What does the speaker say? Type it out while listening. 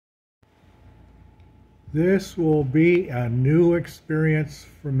This will be a new experience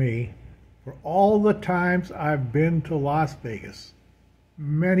for me. For all the times I've been to Las Vegas,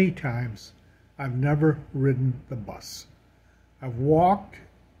 many times, I've never ridden the bus. I've walked,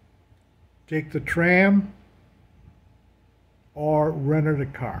 take the tram, or rented a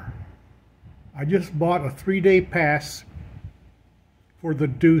car. I just bought a 3-day pass for the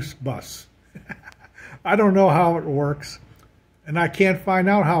Deuce bus. I don't know how it works, and I can't find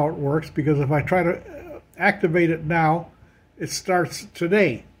out how it works because if I try to activate it now, it starts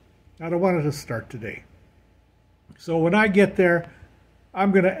today. I don't want it to start today. So when I get there,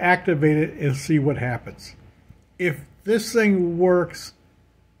 I'm going to activate it and see what happens. If this thing works,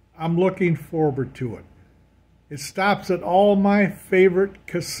 I'm looking forward to it. It stops at all my favorite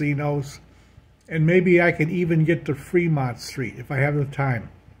casinos, and maybe I can even get to Fremont Street if I have the time.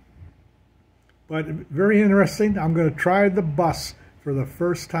 But very interesting. I'm going to try the bus for the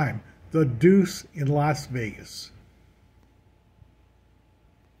first time, the Deuce in Las Vegas.